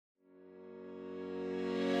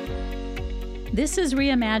This is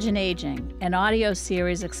Reimagine Aging, an audio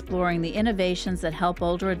series exploring the innovations that help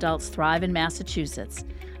older adults thrive in Massachusetts,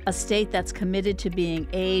 a state that's committed to being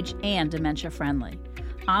age and dementia-friendly.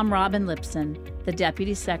 I'm Robin Lipson, the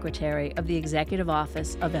Deputy Secretary of the Executive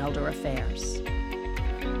Office of Elder Affairs.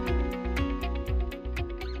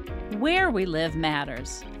 Where we live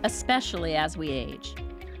matters, especially as we age.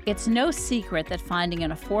 It's no secret that finding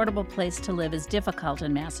an affordable place to live is difficult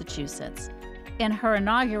in Massachusetts. In her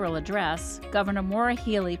inaugural address, Governor Maura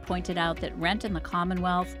Healey pointed out that rent in the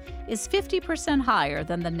Commonwealth is 50% higher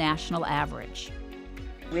than the national average.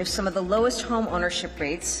 We have some of the lowest home ownership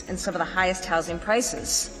rates and some of the highest housing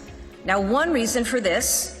prices. Now, one reason for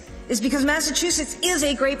this is because Massachusetts is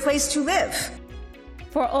a great place to live.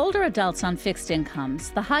 For older adults on fixed incomes,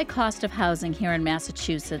 the high cost of housing here in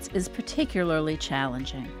Massachusetts is particularly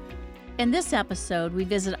challenging. In this episode, we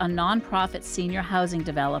visit a nonprofit senior housing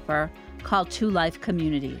developer called 2 Life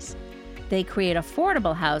Communities. They create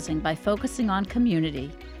affordable housing by focusing on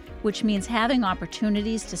community, which means having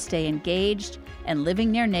opportunities to stay engaged and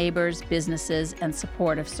living near neighbors, businesses, and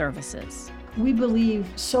supportive services. We believe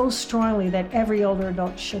so strongly that every older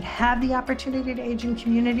adult should have the opportunity to age in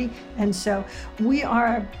community, and so we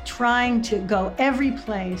are trying to go every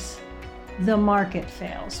place the market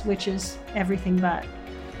fails, which is everything but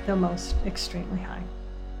the most extremely high.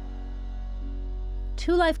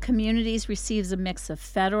 2 Life Communities receives a mix of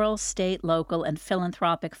federal, state, local, and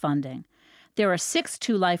philanthropic funding. There are 6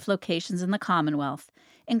 2 Life locations in the Commonwealth,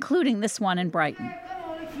 including this one in Brighton. Come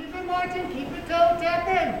on, keep it marching, keep it toe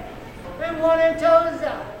tapping. And 1 and toes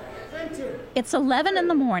out. And 2. It's 11 in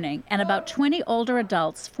the morning, and about 20 older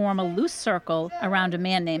adults form a loose circle around a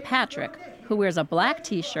man named Patrick, who wears a black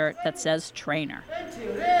t-shirt that says trainer. And 2.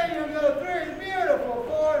 There you go, 3. Beautiful.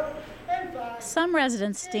 4 and 5. Some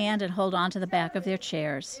residents stand and hold on to the back of their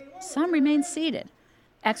chairs. Some remain seated.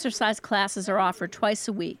 Exercise classes are offered twice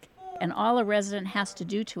a week, and all a resident has to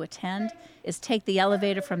do to attend is take the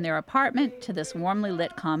elevator from their apartment to this warmly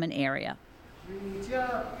lit common area. Reach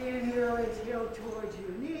up, inhale, exhale towards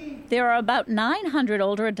your knee. There are about 900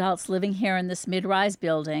 older adults living here in this mid-rise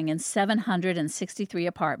building in 763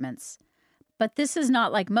 apartments. But this is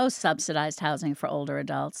not like most subsidized housing for older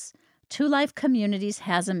adults. 2 Life Communities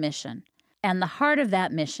has a mission, and the heart of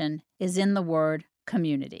that mission is in the word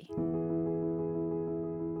community.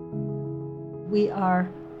 We are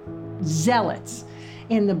zealots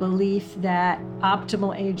in the belief that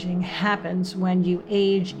optimal aging happens when you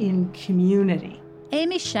age in community.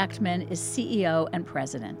 Amy Schechtman is CEO and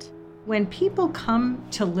president. When people come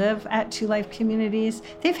to live at 2 Life Communities,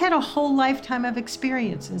 they've had a whole lifetime of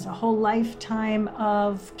experiences, a whole lifetime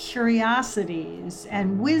of curiosities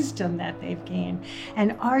and wisdom that they've gained.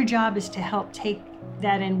 And our job is to help take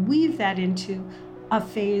that and weave that into a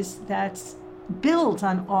phase that's built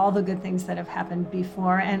on all the good things that have happened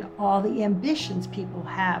before and all the ambitions people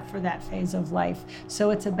have for that phase of life. So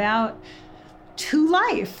it's about 2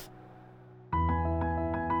 Life.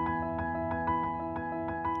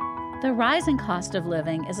 The rising cost of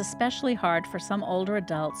living is especially hard for some older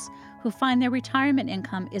adults who find their retirement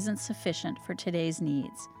income isn't sufficient for today's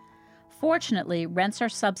needs. Fortunately, rents are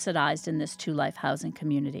subsidized in this 2 Life housing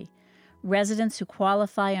community. Residents who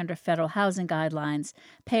qualify under federal housing guidelines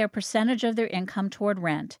pay a percentage of their income toward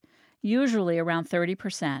rent, usually around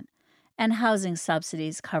 30%, and housing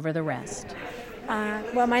subsidies cover the rest.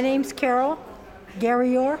 Well, my name's Carol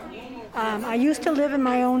Garrior. I used to live in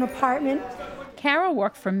my own apartment. Carol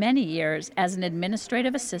worked for many years as an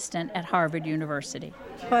administrative assistant at Harvard University.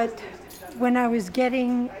 But when I was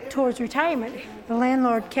getting towards retirement, the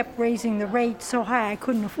landlord kept raising the rate so high I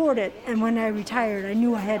couldn't afford it. And when I retired, I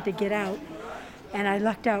knew I had to get out. And I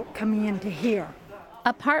lucked out coming into here.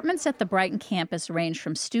 Apartments at the Brighton campus range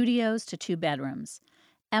from studios to 2 bedrooms.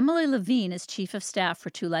 Emily Levine is chief of staff for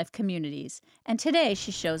 2 Life Communities, and today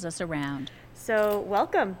she shows us around. So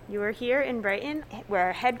welcome. You are here in Brighton, where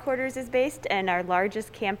our headquarters is based and our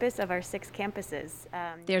largest campus of our 6 campuses.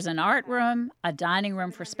 There's an art room, a dining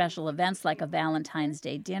room for special events like a Valentine's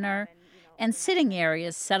Day dinner, and sitting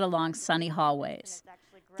areas set along sunny hallways.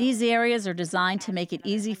 These areas are designed to make it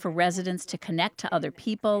easy for residents to connect to other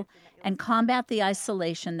people and combat the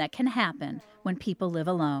isolation that can happen when people live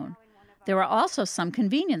alone. There are also some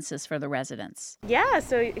conveniences for the residents. Yeah,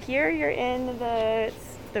 so here you're in the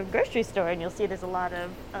grocery store, and you'll see there's a lot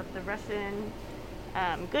of the Russian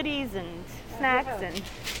goodies and snacks and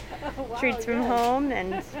treats from home,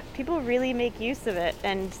 and people really make use of it,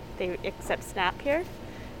 and they accept SNAP here,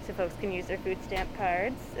 so folks can use their food stamp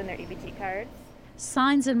cards and their EBT cards.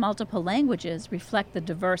 Signs in multiple languages reflect the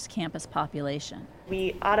diverse campus population.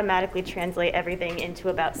 We automatically translate everything into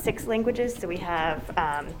about 6 languages. So we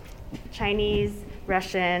have Chinese,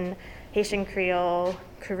 Russian, Haitian Creole,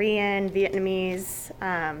 Korean, Vietnamese,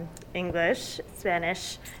 English,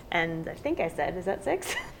 Spanish, and I think I said, is that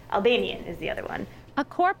 6? Albanian is the other one. A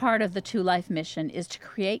core part of the Two Life mission is to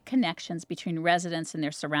create connections between residents and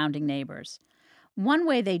their surrounding neighbors. One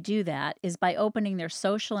way they do that is by opening their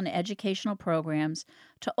social and educational programs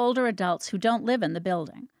to older adults who don't live in the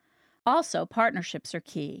building. Also, partnerships are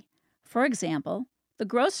key. For example, the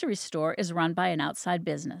grocery store is run by an outside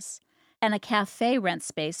business, and a cafe rents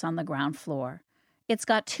space on the ground floor. It's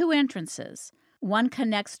got 2 entrances. One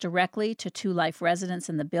connects directly to Two Life residents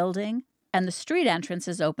in the building, and the street entrance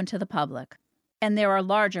is open to the public. And there are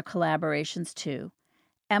larger collaborations, too.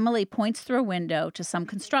 Emily points through a window to some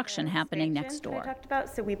construction happening next door. I talked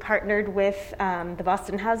about. So we partnered with the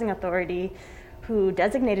Boston Housing Authority, who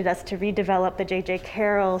designated us to redevelop the J.J.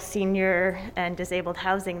 Carroll senior and disabled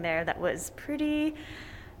housing there that was pretty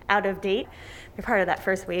out of date. We're part of that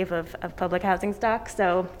first wave of public housing stock,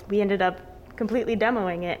 so we ended up completely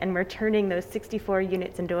demoing it, and we're turning those 64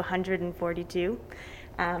 units into 142.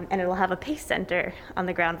 And it'll have a PACE center on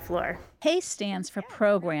the ground floor. PACE stands for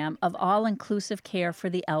Program of All-Inclusive Care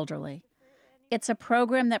for the Elderly. It's a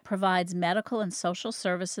program that provides medical and social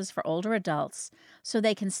services for older adults so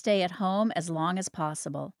they can stay at home as long as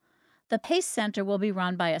possible. The PACE Center will be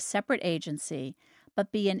run by a separate agency,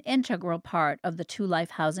 but be an integral part of the Two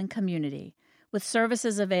Life housing community, with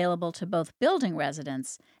services available to both building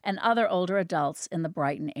residents and other older adults in the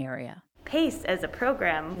Brighton area. PACE as a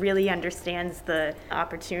program really understands the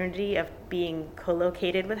opportunity of being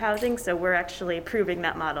co-located with housing, so we're actually proving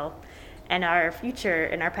that model. And our future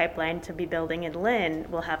in our pipeline to be building in Lynn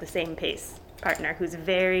will have the same PACE partner who's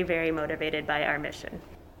very, very motivated by our mission.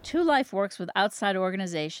 Two Life works with outside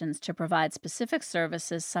organizations to provide specific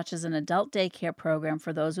services such as an adult daycare program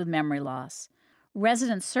for those with memory loss.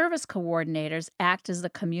 Resident service coordinators act as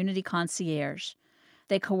the community concierge.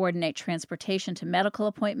 They coordinate transportation to medical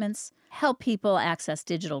appointments, help people access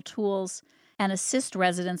digital tools, and assist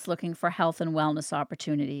residents looking for health and wellness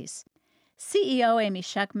opportunities. CEO Amy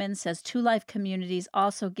Scheckman says Two Life communities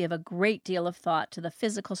also give a great deal of thought to the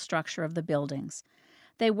physical structure of the buildings.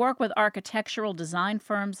 They work with architectural design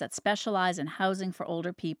firms that specialize in housing for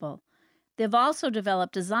older people. They've also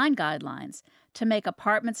developed design guidelines to make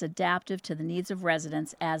apartments adaptive to the needs of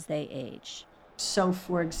residents as they age. So,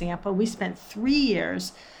 for example, we spent 3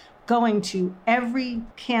 years going to every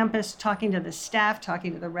campus, talking to the staff,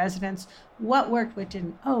 talking to the residents. What worked, what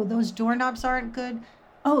didn't? Oh, those doorknobs aren't good.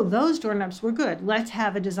 Oh, those doorknobs were good. Let's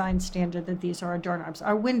have a design standard that these are our doorknobs.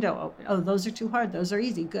 Our window open. Oh, those are too hard. Those are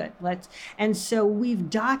easy. Good. And so we've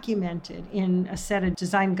documented in a set of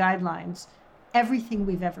design guidelines everything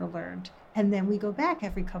we've ever learned. And then we go back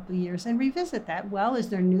every couple of years and revisit that. Well, is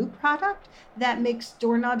there new product that makes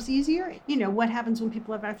doorknobs easier? You know, what happens when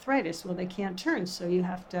people have arthritis? Well, they can't turn, so you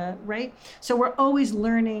have to, right? So we're always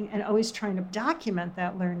learning and always trying to document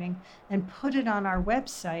that learning and put it on our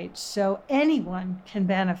website so anyone can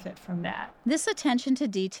benefit from that. This attention to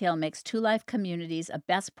detail makes Two Life communities a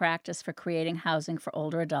best practice for creating housing for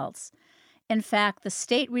older adults. In fact, the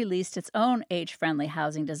state released its own age-friendly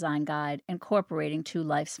housing design guide incorporating Two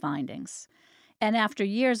Life's findings. And after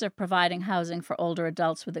years of providing housing for older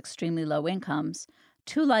adults with extremely low incomes,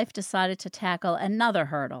 Two Life decided to tackle another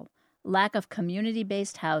hurdle, lack of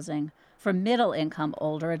community-based housing for middle-income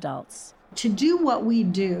older adults. To do what we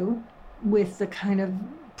do with the kind of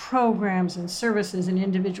programs and services and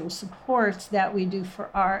individual supports that we do for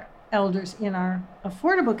our elders in our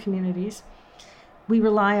affordable communities, we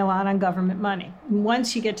rely a lot on government money.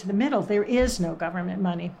 Once you get to the middle, there is no government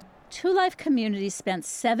money. Two Life communities spent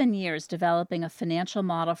 7 years developing a financial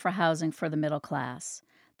model for housing for the middle class.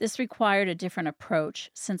 This required a different approach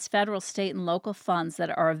since federal, state, and local funds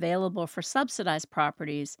that are available for subsidized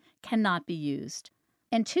properties cannot be used.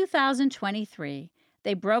 In 2023,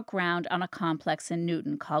 they broke ground on a complex in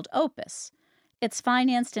Newton called Opus. It's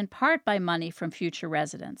financed in part by money from future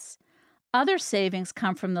residents. Other savings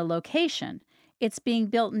come from the location. It's being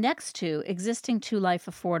built next to existing Two Life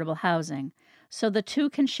affordable housing, so the two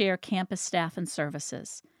can share campus staff and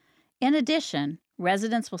services. In addition,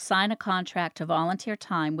 residents will sign a contract to volunteer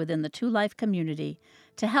time within the Two Life community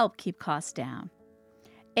to help keep costs down.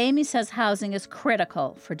 Amy says housing is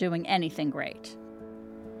critical for doing anything great.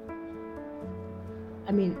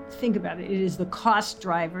 I mean, think about it. It is the cost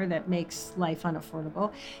driver that makes life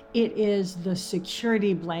unaffordable. It is the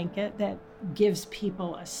security blanket that gives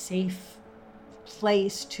people a safe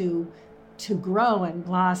place to grow and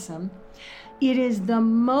blossom. It is the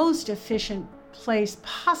most efficient place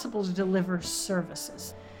possible to deliver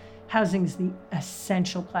services. Housing is the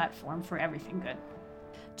essential platform for everything good.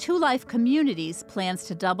 Two Life Communities plans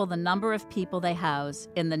to double the number of people they house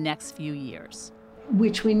in the next few years.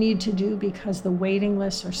 Which we need to do because the waiting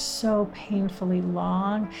lists are so painfully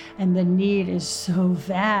long and the need is so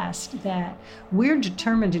vast that we're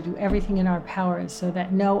determined to do everything in our power so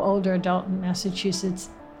that no older adult in Massachusetts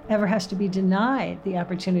ever has to be denied the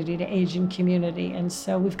opportunity to age in community. And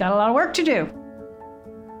so we've got a lot of work to do.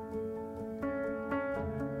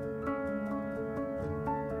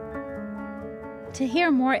 To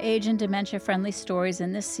hear more age and dementia-friendly stories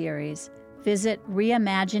in this series, visit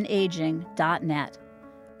reimagineaging.net.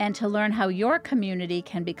 And to learn how your community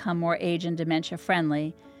can become more age and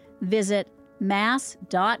dementia-friendly, visit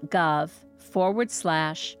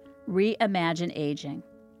mass.gov/reimagineaging.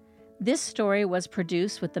 This story was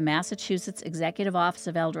produced with the Massachusetts Executive Office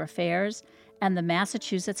of Elder Affairs and the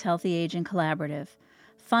Massachusetts Healthy Aging Collaborative.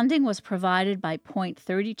 Funding was provided by Point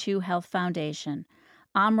 32 Health Foundation.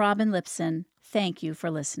 I'm Robin Lipson. Thank you for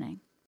listening.